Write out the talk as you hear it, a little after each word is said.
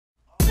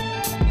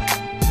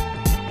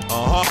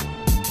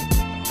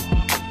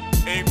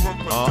INGRAM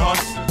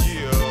production,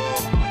 yeah.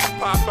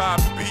 Popeye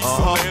beats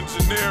on the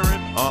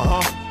engineering.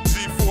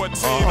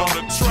 G14 on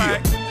the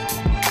track.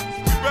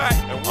 We back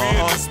and we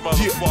in this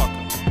motherfucker.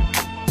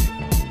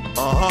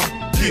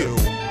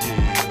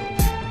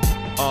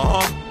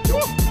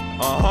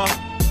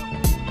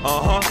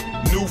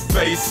 New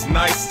face,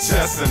 nice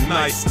chest, and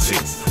nice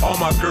cheeks. All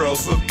my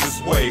girls look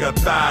this way, her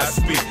thighs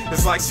speak.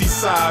 It's like she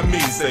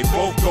Siamese, they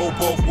both go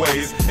both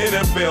ways.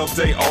 NFL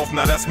day off,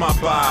 now that's my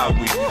bye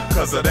week.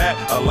 Cause of that,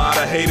 a lot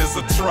of haters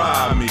will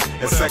try me.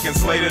 And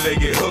seconds later, they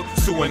get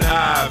hooked to an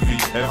IV.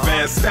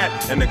 Advanced that,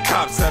 and the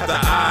cops have the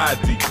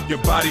ID. Your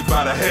body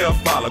by the hair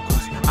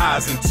follicles,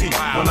 eyes and teeth.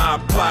 When I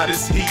apply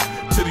this heat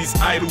to these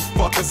idle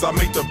fuckers, I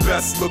make the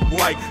best look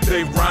like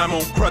they rhyme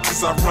on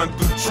crutches. I run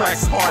through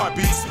tracks,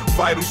 heartbeats,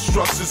 vital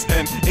structures,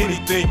 and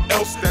anything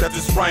else that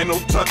this rhino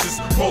touches.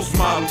 Most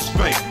models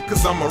faint,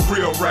 cause I'm a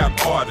real rap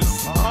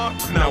artist.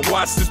 Now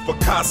watch this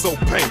Picasso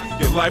paint.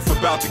 Your life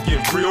about to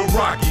get real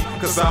rocky,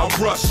 cause I'll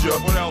rush you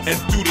and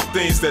do the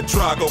things that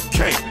Drago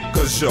can't.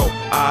 Cause yo,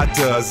 I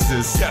does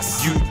this,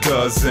 you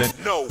doesn't.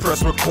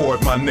 Press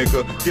record, my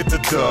nigga, get the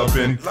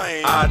dubbing.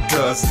 I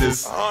does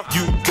this,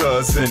 you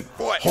doesn't.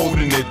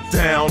 Holding it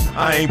down,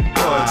 I ain't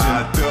budging.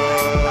 I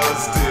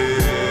does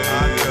this,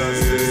 I does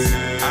this,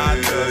 I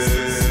does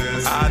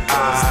this, I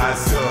does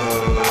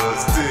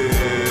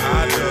this,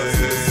 I does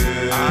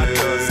this, I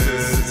does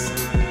this.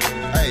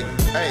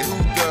 Hey, who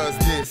does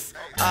this?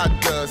 I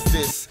does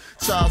this.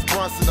 Charles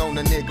Bronson on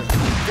the nigga,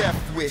 death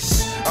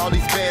wish. All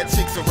these bad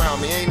chicks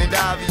around me, ain't it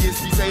obvious?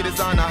 These haters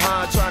on the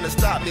high trying to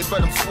stop me,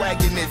 but I'm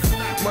swagging this.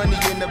 Money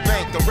in the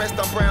bank, the rest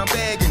I'm brown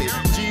bagging it.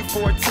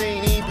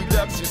 G14, E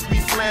Productions, we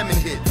slamming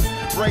hits.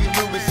 Ray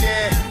Lewis,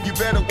 yeah, you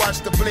better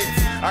watch the blitz.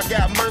 I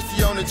got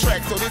Mercy on the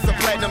track, so this a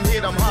platinum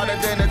hit. I'm hotter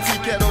than a tea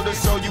kettle to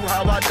show you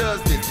how I does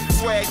this.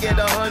 Swag at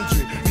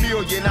 100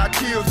 million, I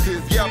kills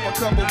this. Yup, a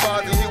couple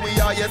bars and here we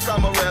are, yes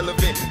I'm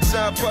irrelevant.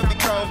 Sean Puffy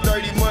calls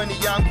dirty money,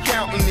 I'm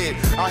counting it.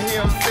 I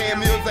hear him saying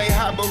Mills ain't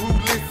hot, but who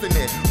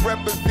listening?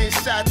 Represent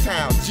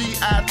Chi-Town,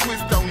 G.I.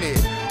 twist on it.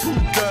 Who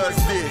does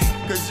this?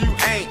 Cause you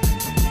ain't.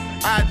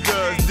 I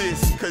does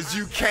this, cause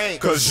you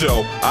can't. Cause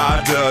yo,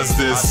 I does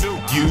this,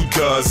 you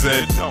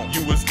doesn't.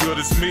 You as good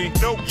as me,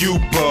 you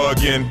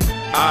bugging.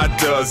 I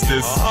does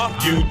this,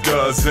 you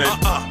doesn't.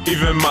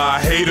 Even my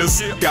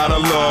haters gotta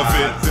love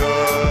it.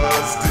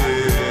 Does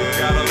this,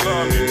 gotta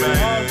love it,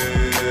 man.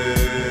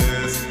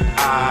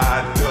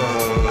 I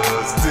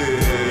does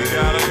this,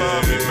 gotta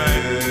love it,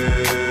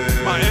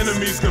 man. My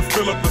enemies can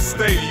fill up a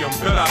stadium,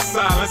 bet I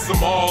silence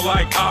them all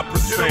like opera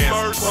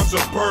stands. Bunch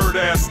of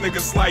bird-ass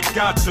niggas like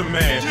Gotcha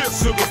Man,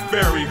 Sugar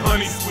Fairy,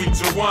 Honey Sweet,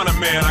 Joanna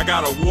Man. I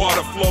got a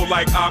water flow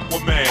like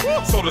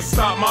Aquaman. So to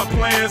stop my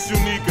plans, you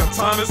need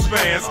Katana's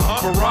fans,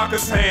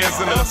 Baraka's hands,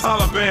 and the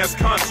Taliban's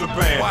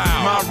contraband.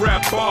 My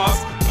rap bars,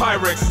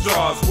 Pyrex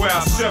jars, where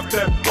I chef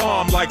that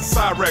bomb like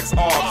Cyrex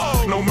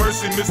arms. No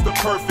mercy, Mr.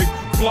 Perfect.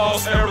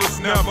 Flaws, errors,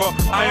 never.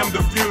 I am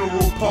the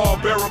funeral, Paul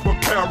Bearer,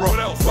 preparer.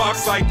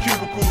 Box like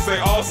cubicles, they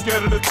all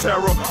scared of the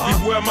terror.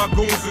 Beware my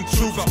goons and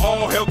troops are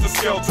all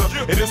helter-skelter.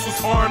 And this was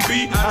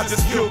R&B, I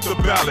just killed the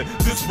ballad.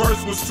 This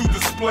verse was to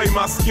display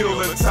my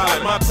skill and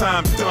talent. My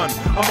time done,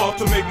 I'm off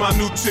to make my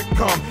new chick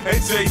come. Hey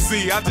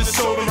Jay-Z, I just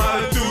showed them how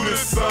to do this,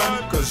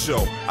 son. Cause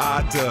yo,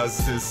 I does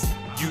this,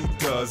 you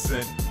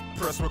doesn't.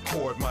 Press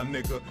record, my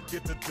nigga,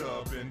 get the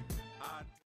dubbing.